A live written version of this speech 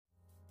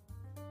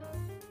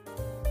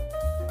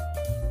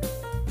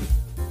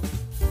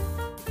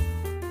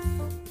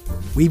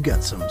We've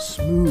got some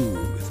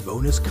smooth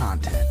bonus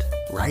content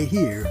right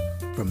here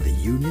from the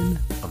Union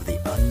of the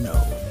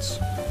Unknowns.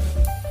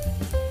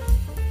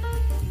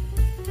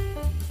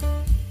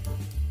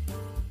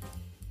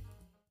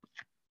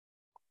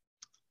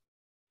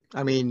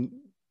 I mean,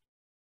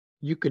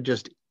 you could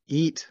just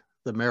eat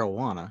the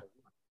marijuana.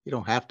 You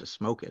don't have to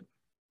smoke it.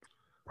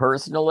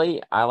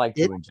 Personally, I like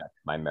to inject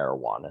my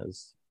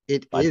marijuanas.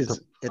 It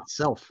is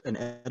itself an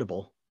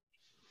edible.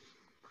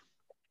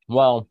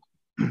 Well,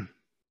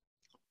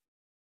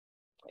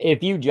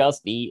 if you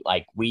just eat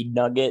like weed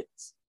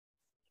nuggets,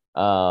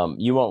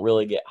 you won't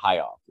really get high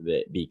off of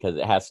it because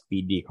it has to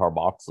be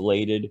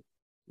decarboxylated,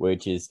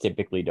 which is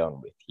typically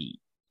done with heat.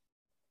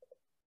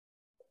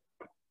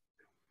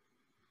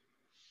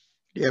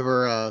 You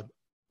ever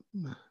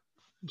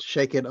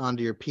shake it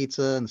onto your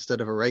pizza instead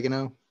of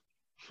oregano?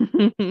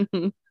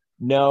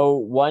 No,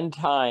 one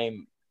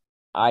time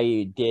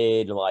I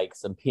did like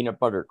some peanut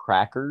butter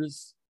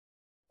crackers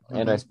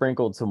and I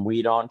sprinkled some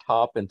weed on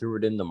top and threw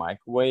it in the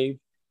microwave.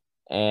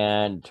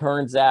 And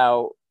turns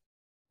out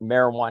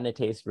marijuana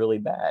tastes really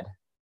bad.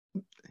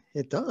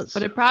 It does.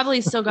 But it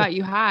probably still got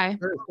you high.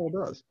 It still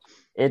does.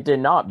 It did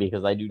not,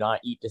 because I do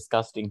not eat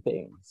disgusting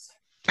things.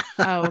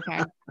 Oh,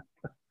 okay.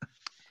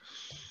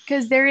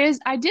 Because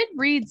I did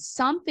read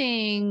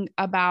something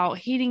about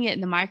heating it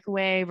in the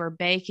microwave or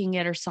baking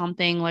it or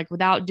something, like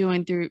without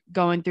going through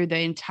the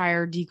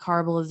entire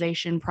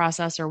decarbonization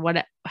process or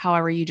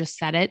however you just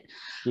said it.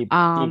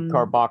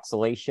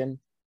 Decarboxylation?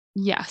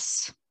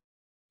 Yes.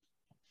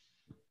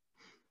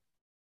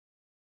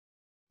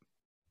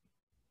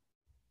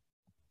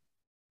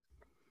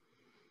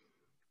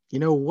 You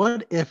know,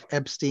 what if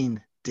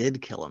Epstein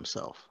did kill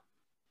himself?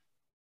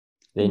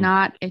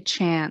 Not a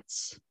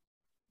chance.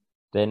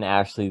 Then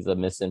Ashley's a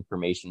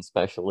misinformation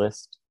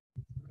specialist.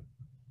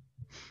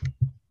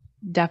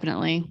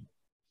 Definitely.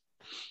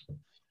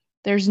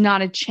 There's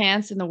not a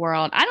chance in the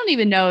world. I don't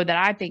even know that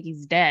I think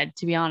he's dead,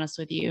 to be honest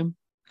with you.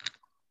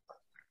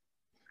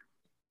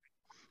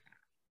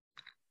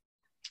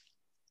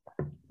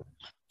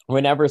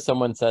 Whenever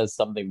someone says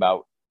something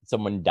about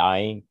someone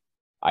dying,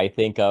 I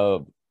think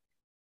of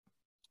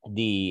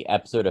the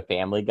episode of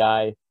Family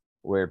Guy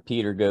where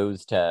Peter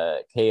goes to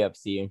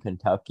KFC in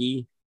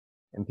Kentucky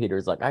and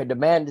Peter's like, I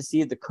demand to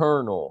see the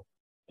Colonel.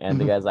 And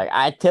the guy's like,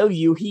 I tell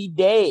you, he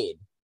dead.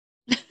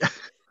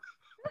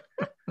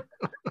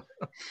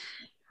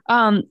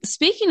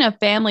 Speaking of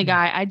Family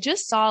Guy, I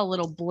just saw a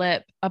little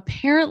blip.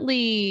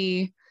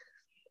 Apparently,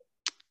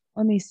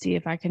 let me see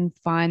if I can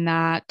find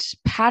that.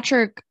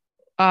 Patrick,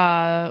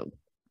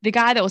 the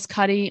guy that was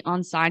Cuddy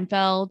on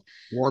Seinfeld,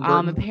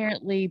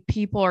 apparently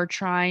people are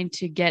trying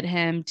to get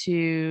him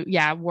to,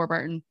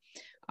 Warburton,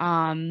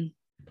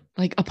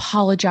 like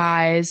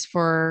apologize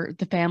for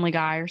the Family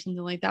Guy or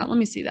something like that. Let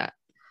me see that.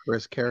 For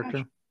his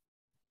character?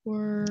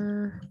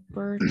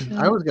 Warburton.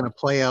 I was going to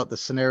play out the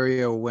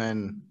scenario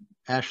when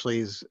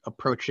Ashley's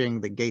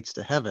approaching the gates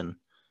to heaven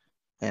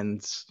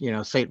and,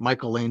 St.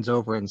 Michael leans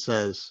over and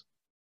says,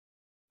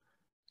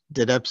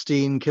 did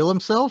Epstein kill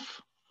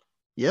himself?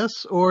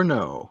 Yes or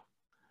no?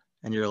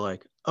 And you're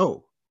like,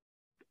 oh,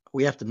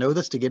 we have to know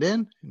this to get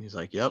in? And he's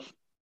like, yep.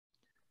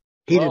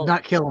 He did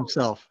not kill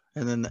himself.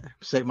 And then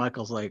St.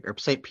 Michael's like, or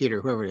St. Peter,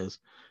 whoever it is,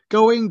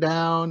 going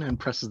down and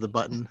presses the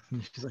button.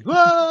 And she's like,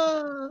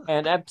 whoa!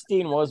 And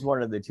Epstein was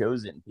one of the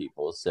chosen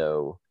people,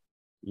 so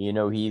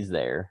he's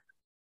there.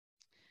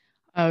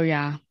 Oh,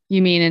 yeah.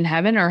 You mean in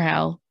heaven or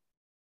hell?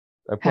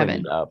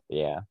 Heaven. Up,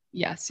 yeah.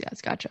 Yes,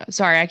 gotcha.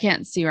 Sorry, I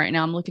can't see right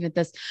now. I'm looking at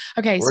this.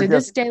 Okay, so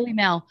this Daily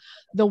Mail.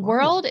 The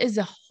world is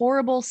a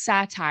horrible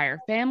satire.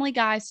 Family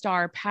Guy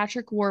star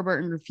Patrick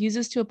Warburton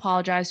refuses to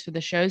apologize for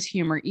the show's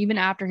humor, even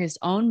after his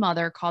own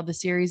mother called the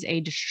series a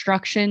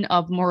destruction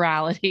of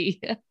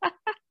morality.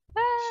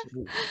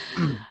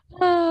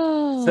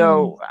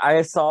 So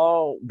I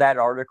saw that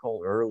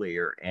article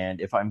earlier, and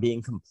if I'm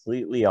being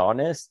completely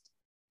honest,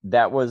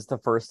 that was the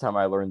first time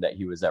I learned that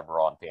he was ever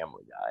on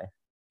Family Guy.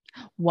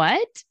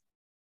 What?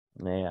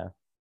 Yeah.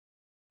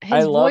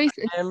 His voice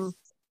is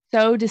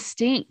so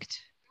distinct.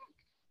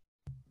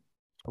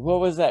 What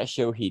was that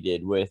show he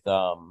did with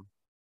who?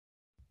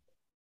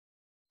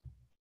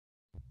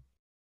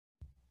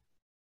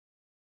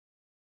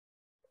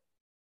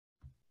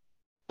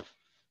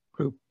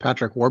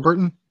 Patrick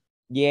Warburton?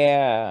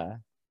 Yeah.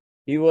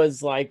 He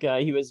was like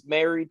he was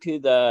married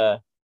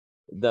to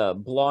the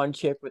blonde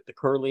chick with the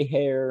curly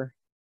hair.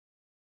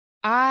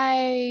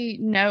 I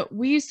know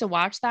we used to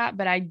watch that,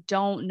 but I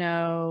don't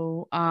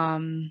know.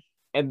 And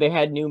they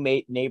had new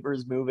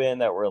neighbors move in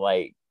that were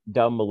like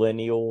dumb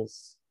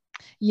millennials.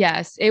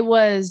 Yes, it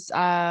was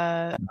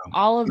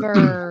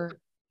Oliver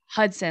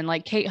Hudson,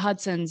 like Kate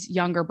Hudson's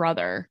younger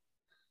brother,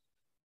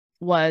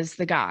 was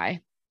the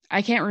guy.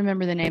 I can't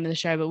remember the name of the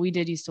show, but we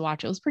did used to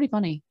watch it. It was pretty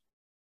funny.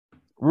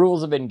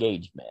 Rules of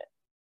Engagement.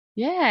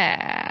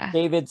 Yeah.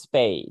 David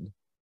Spade.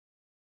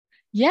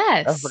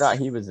 Yes. I forgot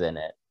he was in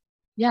it.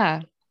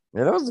 Yeah.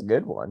 Yeah, that was a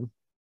good one.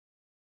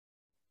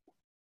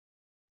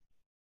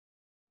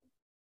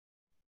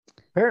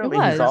 Apparently,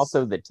 he's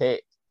also the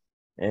Tick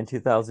in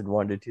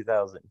 2001 to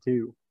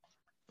 2002.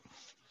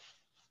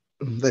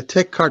 The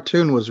Tick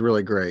cartoon was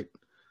really great.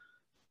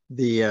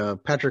 The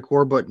Patrick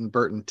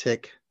Warburton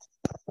Tick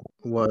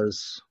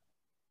was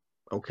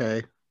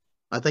okay.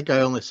 I think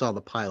I only saw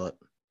the pilot.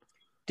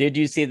 Did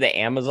you see the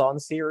Amazon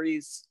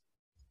series?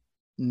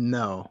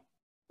 No.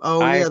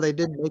 Oh, yeah, they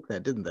did make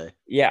that, didn't they?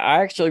 Yeah,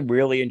 I actually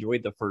really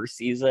enjoyed the first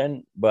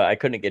season, but I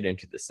couldn't get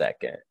into the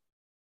second.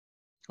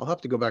 I'll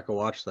have to go back and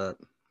watch that.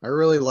 I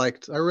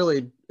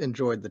really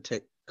enjoyed the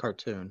Tick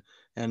cartoon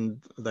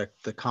and the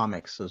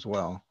comics as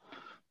well.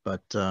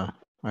 But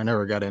I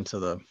never got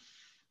into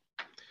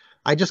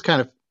it just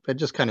kind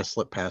of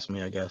slipped past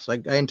me, I guess. I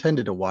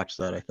intended to watch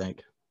that, I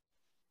think,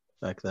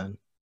 back then.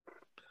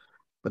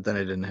 But then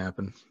it didn't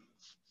happen.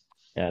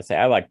 Yeah,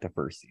 I liked the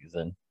first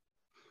season.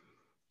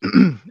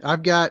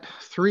 I've got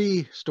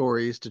 3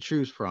 stories to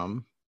choose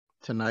from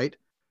tonight.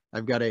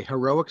 I've got a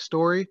heroic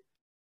story.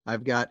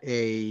 I've got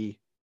a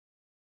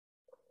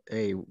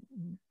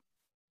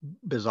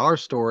bizarre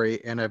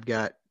story, and I've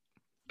got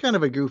kind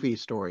of a goofy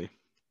story.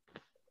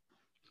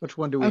 Which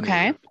one do we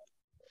need?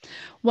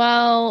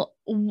 Well,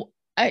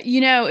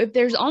 if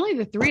there's only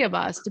the 3 of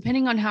us,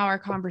 depending on how our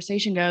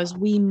conversation goes,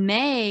 we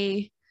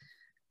may,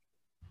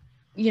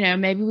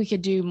 maybe we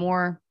could do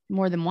more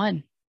than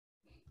one.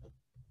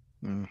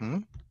 Mm-hmm.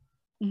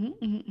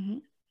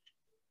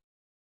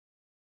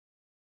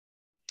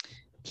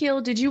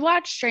 Keel, did you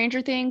watch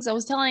Stranger Things? I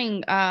was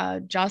telling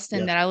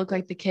Justin that I look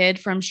like the kid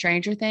from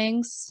Stranger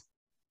Things.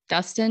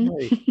 Dustin.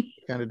 Yeah, you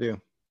kind of do.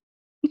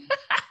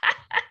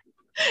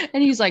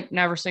 And he's like,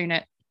 never seen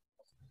it.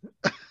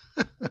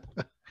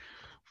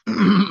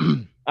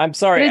 I'm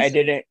sorry, I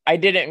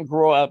didn't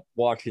grow up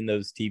watching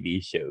those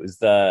TV shows.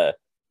 The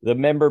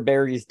member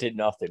berries did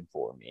nothing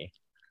for me.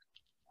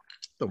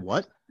 The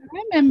what?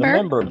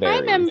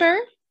 Remember.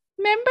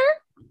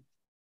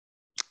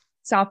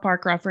 South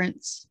Park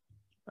reference.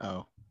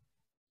 Oh.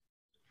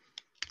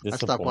 I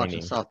stopped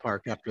watching South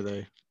Park after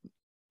they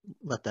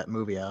let that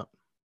movie out.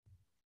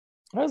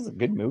 That was a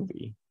good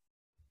movie.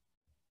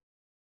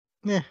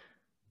 Yeah.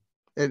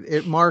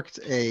 It marked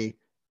a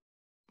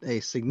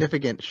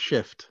significant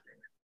shift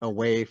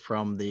away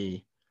from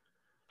the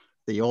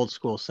old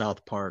school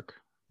South Park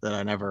that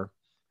I never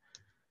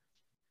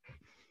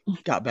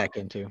got back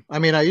into. I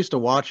mean, I used to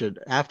watch it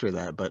after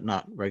that, but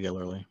not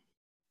regularly.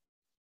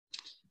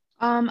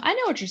 I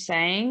know what you're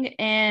saying,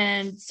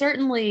 and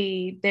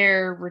certainly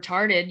they're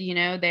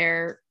retarded.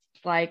 They're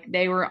like,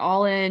 they were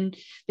all in.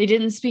 They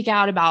didn't speak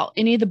out about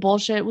any of the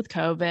bullshit with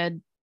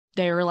COVID.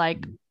 They were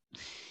like,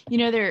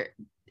 they're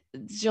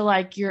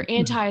like, you're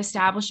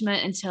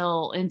anti-establishment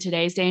until in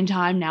today's day and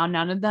time. Now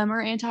none of them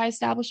are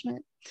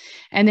anti-establishment,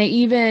 and they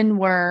even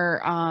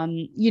were,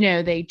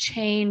 they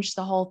changed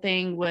the whole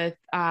thing with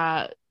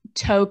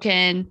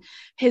Token.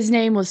 His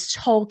name was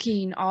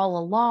Tolkien all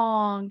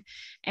along,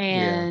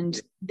 and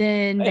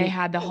then they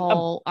had the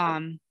whole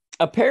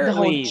apparently the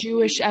whole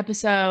Jewish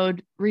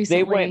episode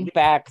recently. They went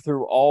back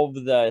through all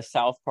of the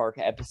South Park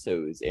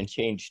episodes and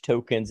changed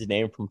Token's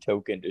name from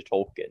Token to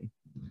Tolkien.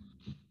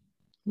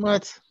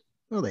 What?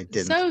 No, they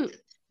didn't.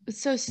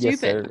 So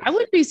stupid. Yes, I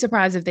wouldn't be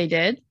surprised if they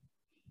did.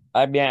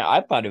 I mean,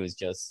 I thought it was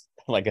just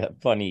like a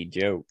funny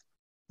joke.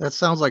 That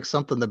sounds like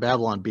something the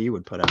Babylon Bee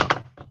would put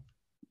out.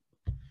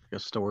 A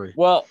story.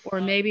 Well,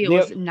 or maybe it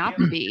was not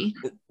the Bee.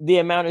 The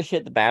amount of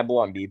shit the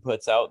Babylon Bee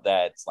puts out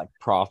that's like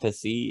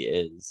prophecy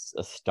is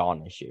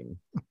astonishing.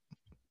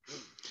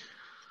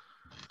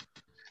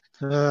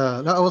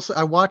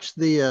 I watched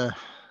that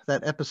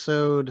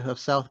episode of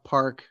South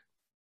Park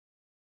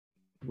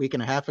a week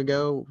and a half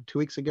ago, 2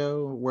 weeks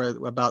ago, where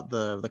about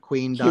the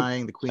Queen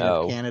dying, the Queen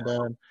of Canada,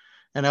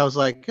 and I was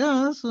like,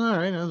 oh, that's all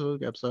right. That was a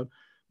good episode.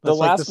 The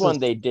last one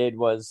they did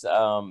was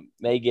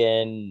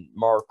Meghan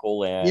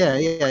Markle and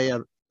yeah.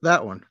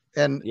 That one.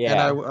 And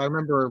I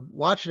remember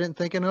watching it and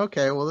thinking,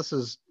 okay, well, this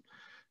is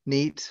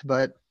neat,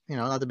 but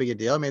not the big a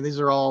deal. I mean,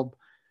 these are all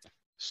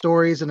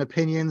stories and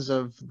opinions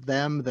of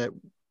them that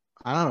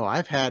I don't know,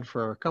 I've had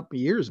for a couple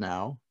of years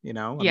now, I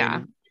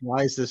mean,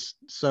 why is this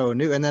so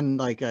new? And then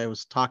like I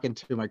was talking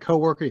to my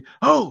coworker,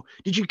 oh,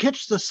 did you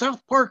catch the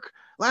South Park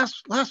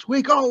last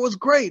week? Oh, it was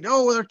great.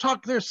 Oh,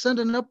 they're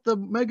sending up the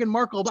Meghan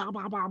Markle, blah,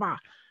 blah, blah, blah.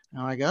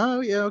 And I'm like, oh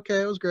yeah,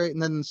 okay, it was great.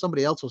 And then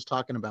somebody else was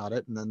talking about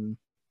it, and then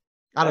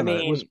I don't know.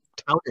 It was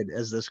touted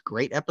as this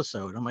great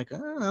episode. I'm like, I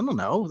don't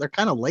know. They're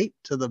kind of late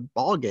to the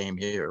ball game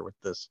here with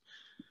this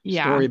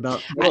story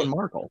about Meghan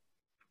Markle.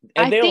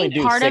 And they only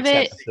do 6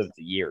 episodes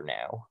a year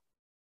now.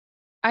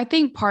 I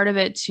think part of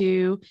it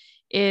too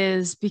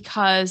is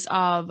because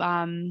of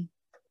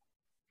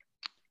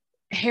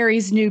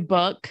Harry's new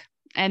book,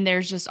 and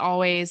there's just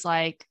always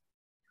like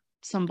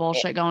some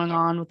bullshit going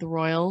on with the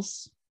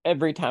royals.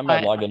 Every time I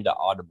log into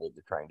Audible,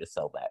 they're trying to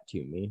sell that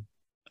to me.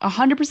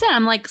 100%.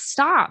 I'm like,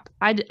 stop.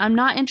 I'm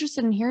not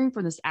interested in hearing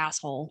from this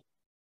asshole.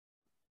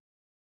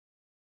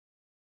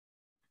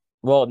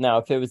 Well, now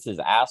if it was his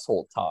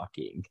asshole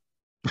talking,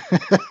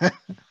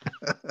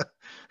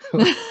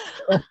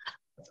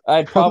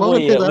 I'd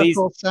probably at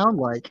least sound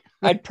like.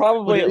 I'd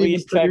probably at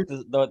least check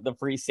the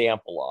free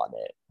sample on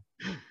it.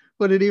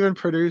 would it even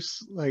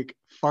produce like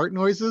fart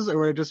noises, or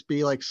would it just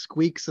be like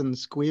squeaks and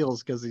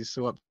squeals because he's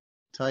so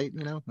uptight?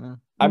 You know.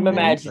 I'm Mhm.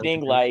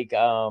 imagining like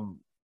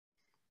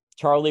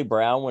Charlie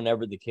Brown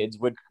whenever the kids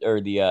would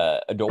or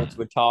the adults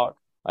would talk,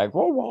 like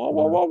whoa whoa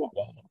whoa whoa whoa.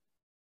 Whoa.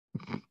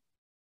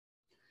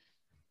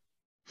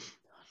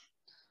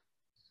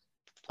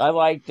 I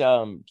liked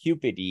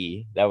Cupid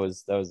E. That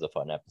was a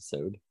fun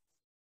episode.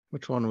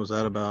 Which one was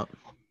that about?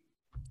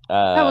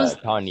 That was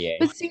Kanye.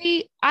 But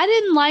see, I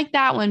didn't like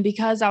that one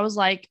because I was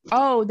like,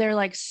 oh, they're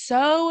like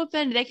so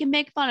offended. They can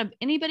make fun of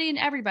anybody and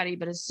everybody,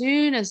 but as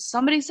soon as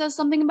somebody says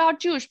something about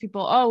Jewish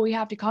people, oh, we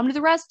have to come to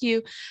the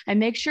rescue and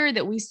make sure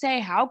that we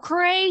say how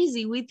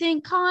crazy we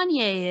think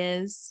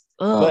Kanye is.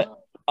 Ugh. But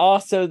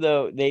also,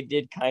 though, they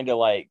did kind of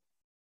like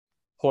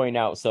point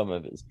out some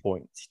of his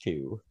points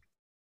too.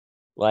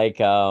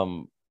 Like, I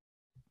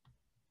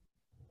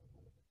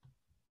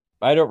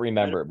don't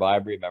remember it, but I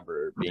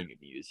remember being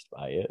amused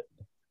by it.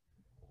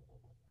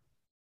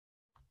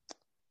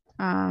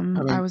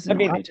 I was.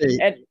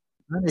 Kanye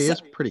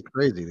is pretty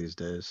crazy these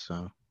days.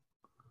 So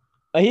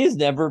he's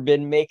never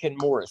been making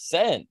more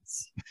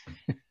sense.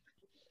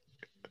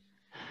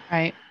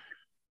 Right.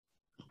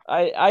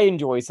 I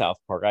enjoy South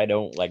Park. I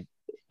don't like.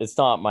 It's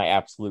not my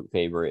absolute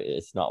favorite.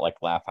 It's not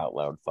like laugh out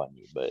loud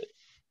funny, but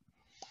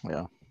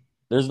yeah,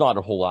 there's not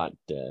a whole lot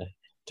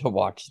to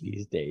watch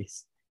these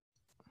days.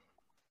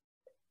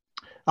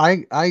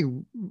 I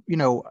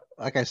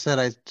like I said,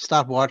 I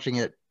stopped watching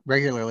it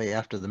regularly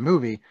after the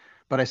movie,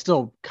 but I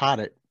still caught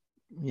it,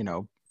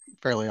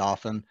 fairly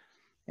often.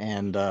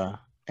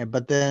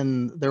 But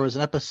then there was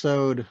an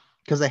episode,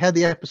 because they had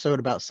the episode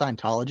about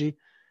Scientology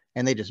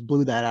and they just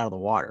blew that out of the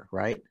water,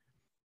 right?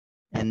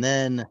 And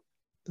then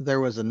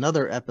there was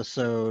another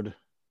episode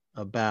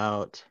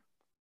about,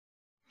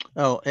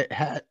 it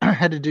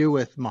had to do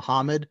with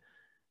Muhammad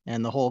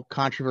and the whole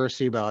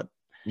controversy about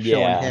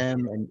showing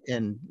him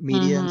and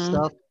media and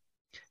stuff.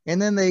 And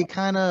then they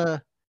kind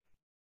of,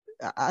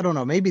 I don't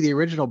know, maybe the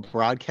original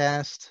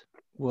broadcast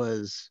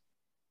was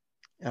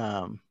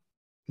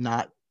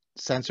not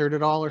censored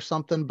at all or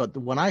something, but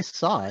when I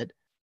saw it,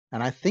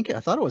 and I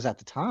thought it was at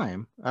the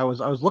time, I was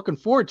looking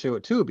forward to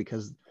it too,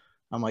 because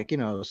I'm like,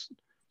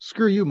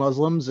 screw you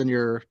Muslims and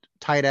your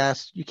tight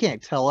ass, you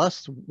can't tell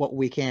us what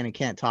we can and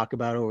can't talk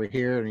about over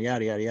here and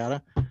yada yada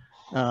yada.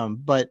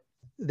 But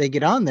they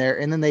get on there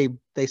and then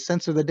they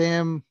censor the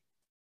damn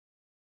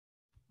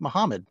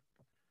Muhammad,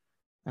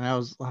 and I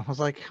was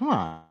like, come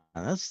on,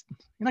 that's,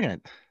 you're not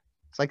gonna.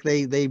 It's like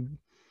they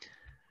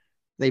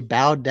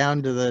bowed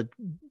down to the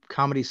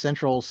Comedy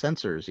Central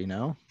censors,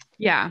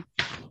 Yeah.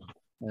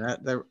 And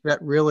that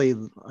really,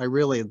 I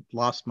really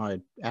lost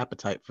my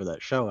appetite for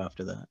that show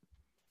after that.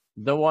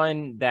 The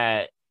one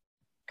that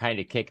kind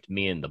of kicked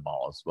me in the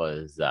balls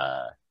was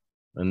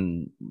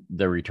when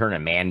the return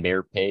of Man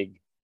Bear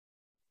Pig,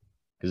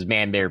 because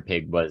Man Bear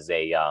Pig was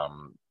a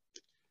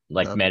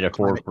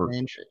metaphor for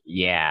change.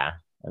 Yeah,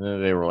 and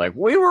then they were like,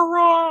 we were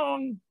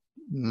wrong.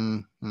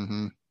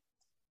 Mm-hmm.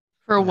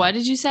 For what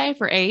did you say?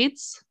 For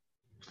AIDS?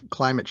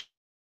 Climate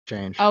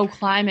change. Oh,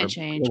 climate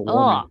change.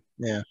 Oh,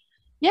 yeah.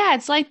 Yeah,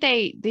 it's like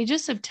they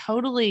just have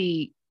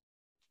totally,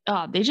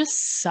 they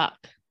just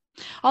suck.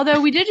 Although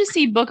we did just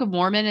see Book of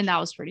Mormon, and that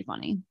was pretty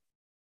funny.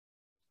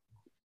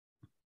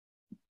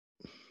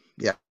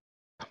 Yeah,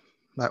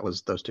 that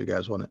was those two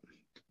guys, wasn't it?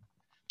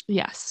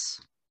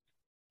 Yes.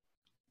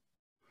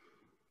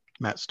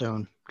 Matt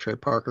Stone, Trey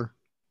Parker.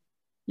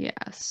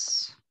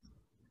 Yes.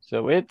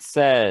 So it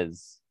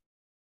says,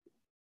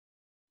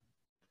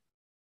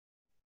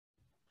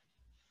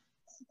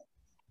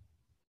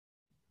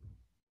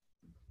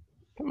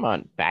 come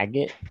on,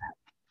 faggot.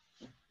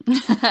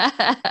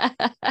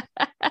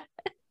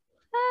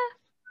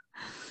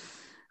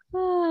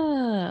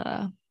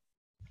 Well,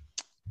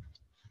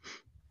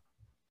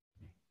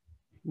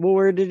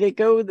 where did it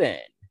go then?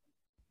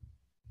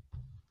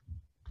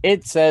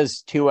 It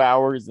says 2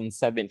 hours and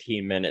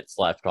 17 minutes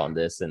left on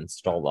this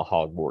Install the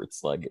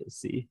Hogwarts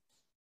Legacy.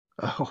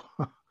 Oh.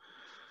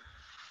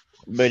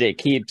 But it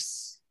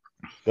keeps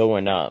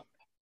going up.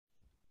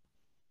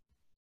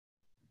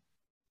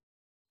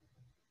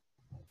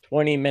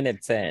 20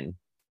 minutes in.